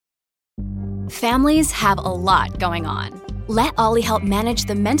Families have a lot going on. Let Ollie help manage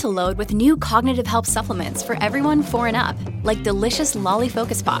the mental load with new cognitive help supplements for everyone 4 and up, like delicious Lolly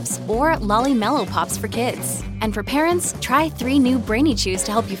Focus Pops or Lolly Mellow Pops for kids. And for parents, try 3 new Brainy Chews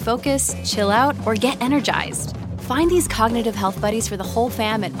to help you focus, chill out, or get energized. Find these cognitive health buddies for the whole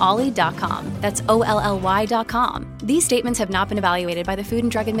fam at ollie.com. That's OLLY.com. These statements have not been evaluated by the Food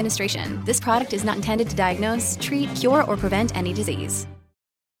and Drug Administration. This product is not intended to diagnose, treat, cure, or prevent any disease.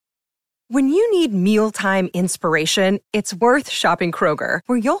 When you need mealtime inspiration, it's worth shopping Kroger,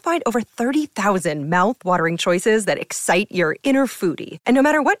 where you'll find over 30,000 mouth-watering choices that excite your inner foodie. And no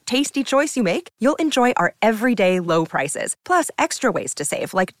matter what tasty choice you make, you'll enjoy our everyday low prices, plus extra ways to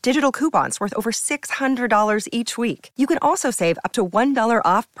save, like digital coupons worth over $600 each week. You can also save up to $1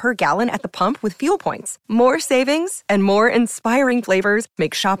 off per gallon at the pump with fuel points. More savings and more inspiring flavors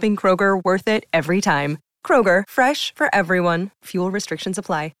make shopping Kroger worth it every time. Kroger, fresh for everyone. Fuel restrictions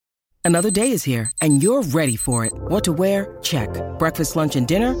apply. Another day is here, and you're ready for it. What to wear? Check. Breakfast, lunch, and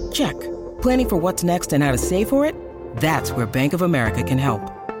dinner? Check. Planning for what's next and how to save for it? That's where Bank of America can help.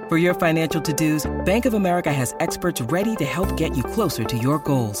 For your financial to-dos, Bank of America has experts ready to help get you closer to your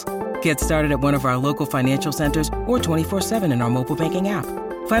goals. Get started at one of our local financial centers or 24/7 in our mobile banking app.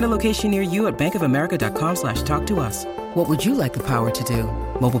 Find a location near you at bankofamerica.com/talktous. What would you like the power to do?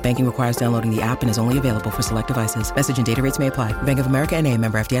 Mobile banking requires downloading the app and is only available for select devices. Message and data rates may apply. Bank of America N.A.,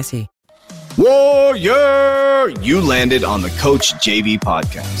 member FDIC. Warrior! You landed on the Coach JV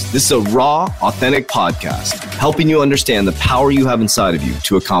podcast. This is a raw, authentic podcast helping you understand the power you have inside of you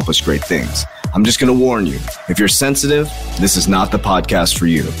to accomplish great things. I'm just going to warn you, if you're sensitive, this is not the podcast for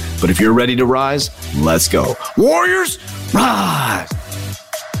you. But if you're ready to rise, let's go. Warriors, rise!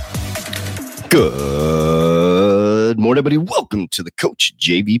 Good morning, everybody. Welcome to the Coach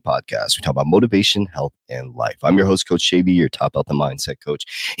JV podcast. We talk about motivation, health, and life. I'm your host, Coach JV, your top health and mindset coach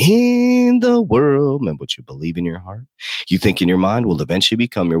in the world. Remember, what you believe in your heart, you think in your mind will eventually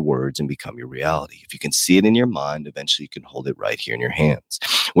become your words and become your reality. If you can see it in your mind, eventually you can hold it right here in your hands.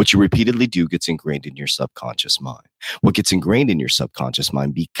 What you repeatedly do gets ingrained in your subconscious mind. What gets ingrained in your subconscious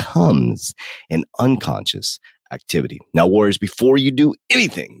mind becomes an unconscious activity. Now, warriors, before you do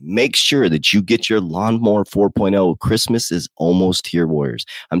anything, make sure that you get your Lawnmower 4.0. Christmas is almost here, warriors.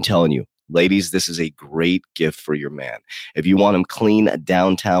 I'm telling you, ladies, this is a great gift for your man. If you want him clean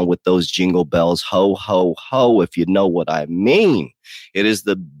downtown with those jingle bells, ho, ho, ho, if you know what I mean, it is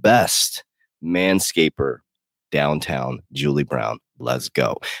the best manscaper downtown, Julie Brown. Let's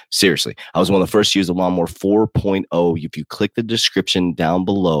go. Seriously, I was one of the first to use the Lawnmower 4.0. If you click the description down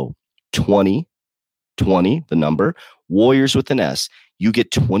below, 20, the number, Warriors with an S, you get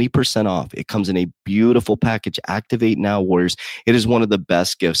 20% off. It comes in a beautiful package. Activate now, Warriors. It is one of the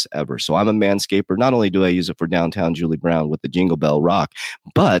best gifts ever. So I'm a manscaper. Not only do I use it for downtown Julie Brown with the Jingle Bell Rock,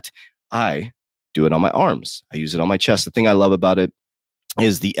 but I do it on my arms. I use it on my chest. The thing I love about it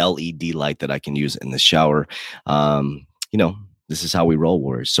is the LED light that I can use in the shower. This is how we roll,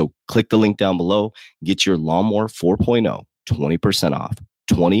 Warriors. So click the link down below. Get your Lawnmower 4.0, 20% off.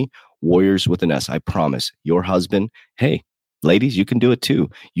 20 Warriors with an S. I promise your husband, hey, ladies, you can do it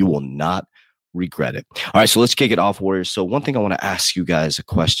too. You will not regret it. All right, so let's kick it off, Warriors. So one thing I want to ask you guys a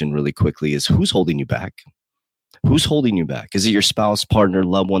question really quickly is, who's holding you back? Who's holding you back? Is it your spouse, partner,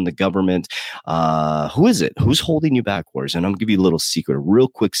 loved one, the government? Who is it? Who's holding you back, Warriors? And I'm going to give you a little secret, a real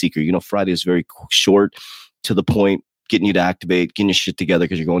quick secret. You know, Friday is very short, to the point, getting you to activate, getting your shit together,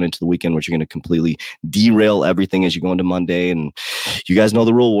 because you're going into the weekend, which you're going to completely derail everything as you go into Monday. And you guys know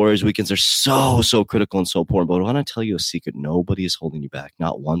the rule, Warriors. Weekends are so critical and so important. But I want to tell you a secret. Nobody is holding you back.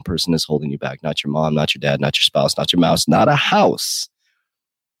 Not one person is holding you back. Not your mom, not your dad, not your spouse, not your mouse, not a house.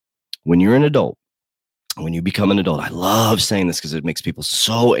 When you're an adult, when you become an adult, I love saying this because it makes people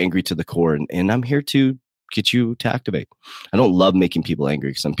so angry to the core. And I'm here to get you to activate. I don't love making people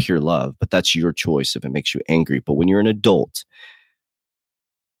angry because I'm pure love, but that's your choice if it makes you angry. But when you're an adult,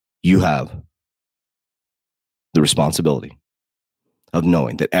 you have the responsibility of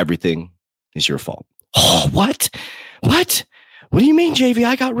knowing that everything is your fault. Oh, what? What do you mean, JV?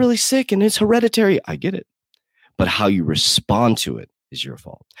 I got really sick and it's hereditary. I get it. But how you respond to it is your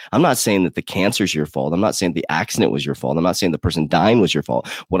fault. I'm not saying that the cancer is your fault. I'm not saying the accident was your fault. I'm not saying the person dying was your fault.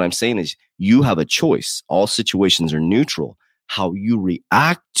 What I'm saying is you have a choice. All situations are neutral. How you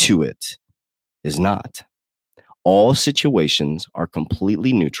react to it is not. All situations are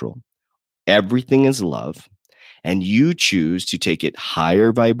completely neutral. Everything is love. And you choose to take it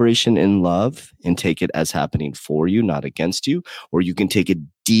higher vibration in love and take it as happening for you, not against you. Or you can take it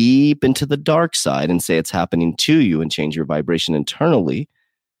deep into the dark side and say it's happening to you and change your vibration internally.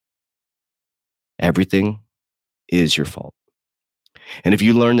 Everything is your fault. And if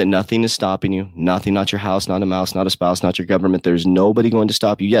you learn that nothing is stopping you, nothing, not your house, not a mouse, not a spouse, not your government, there's nobody going to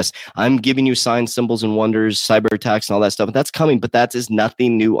stop you. Yes, I'm giving you signs, symbols, and wonders, cyber attacks, and all that stuff. And that's coming, but that is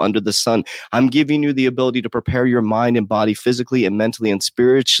nothing new under the sun. I'm giving you the ability to prepare your mind and body physically and mentally and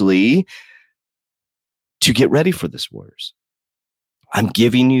spiritually to get ready for this, warriors. I'm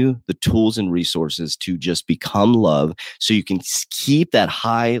giving you the tools and resources to just become love so you can keep that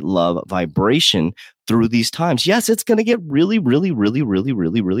high love vibration through these times. Yes, it's going to get really, really, really, really,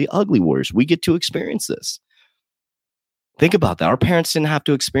 really, really ugly, warriors. We get to experience this. Think about that. Our parents didn't have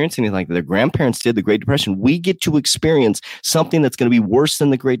to experience anything like that. Their grandparents did, the Great Depression. We get to experience something that's going to be worse than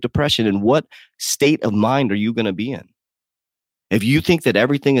the Great Depression. And what state of mind are you going to be in? If you think that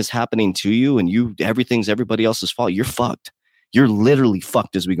everything is happening to you and everything's everybody else's fault, you're fucked. You're literally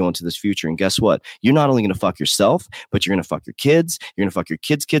fucked as we go into this future. And guess what? You're not only going to fuck yourself, but you're going to fuck your kids. You're going to fuck your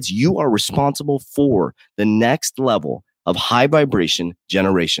kids' kids. You are responsible for the next level of high vibration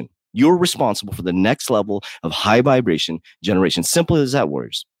generation. You're responsible for the next level of high vibration generation. Simple as that,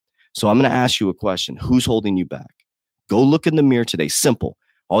 warriors. So I'm going to ask you a question. Who's holding you back? Go look in the mirror today. Simple.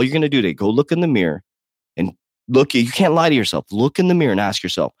 All you're going to do today, go look in the mirror and look. You can't lie to yourself. Look in the mirror and ask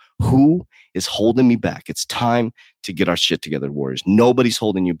yourself, who is holding me back? It's time to get our shit together, warriors. Nobody's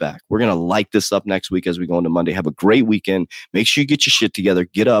holding you back. We're going to light this up next week as we go into Monday. Have a great weekend. Make sure you get your shit together.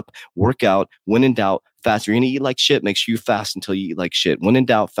 Get up, work out. When in doubt, fast. You're going to eat like shit. Make sure you fast until you eat like shit. When in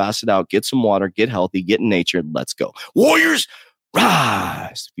doubt, fast it out. Get some water. Get healthy. Get in nature. Let's go. Warriors,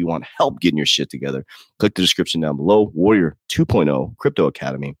 rise. If you want help getting your shit together, click the description down below. Warrior 2.0 Crypto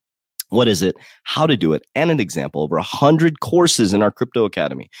Academy. What is it? How to do it? And an example. Over 100 courses in our Crypto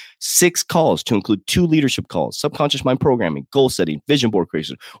Academy. 6 calls to include 2 leadership calls, subconscious mind programming, goal setting, vision board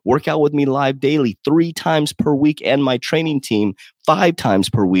creation, work out with me live daily 3 times per week, and my training team 5 times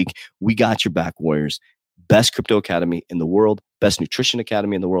per week. We got your back, warriors. Best Crypto Academy in the world, best Nutrition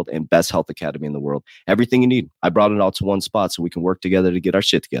Academy in the world, and best Health Academy in the world. Everything you need. I brought it all to one spot so we can work together to get our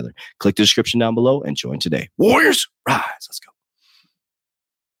shit together. Click the description down below and join today. Warriors, rise. Let's go.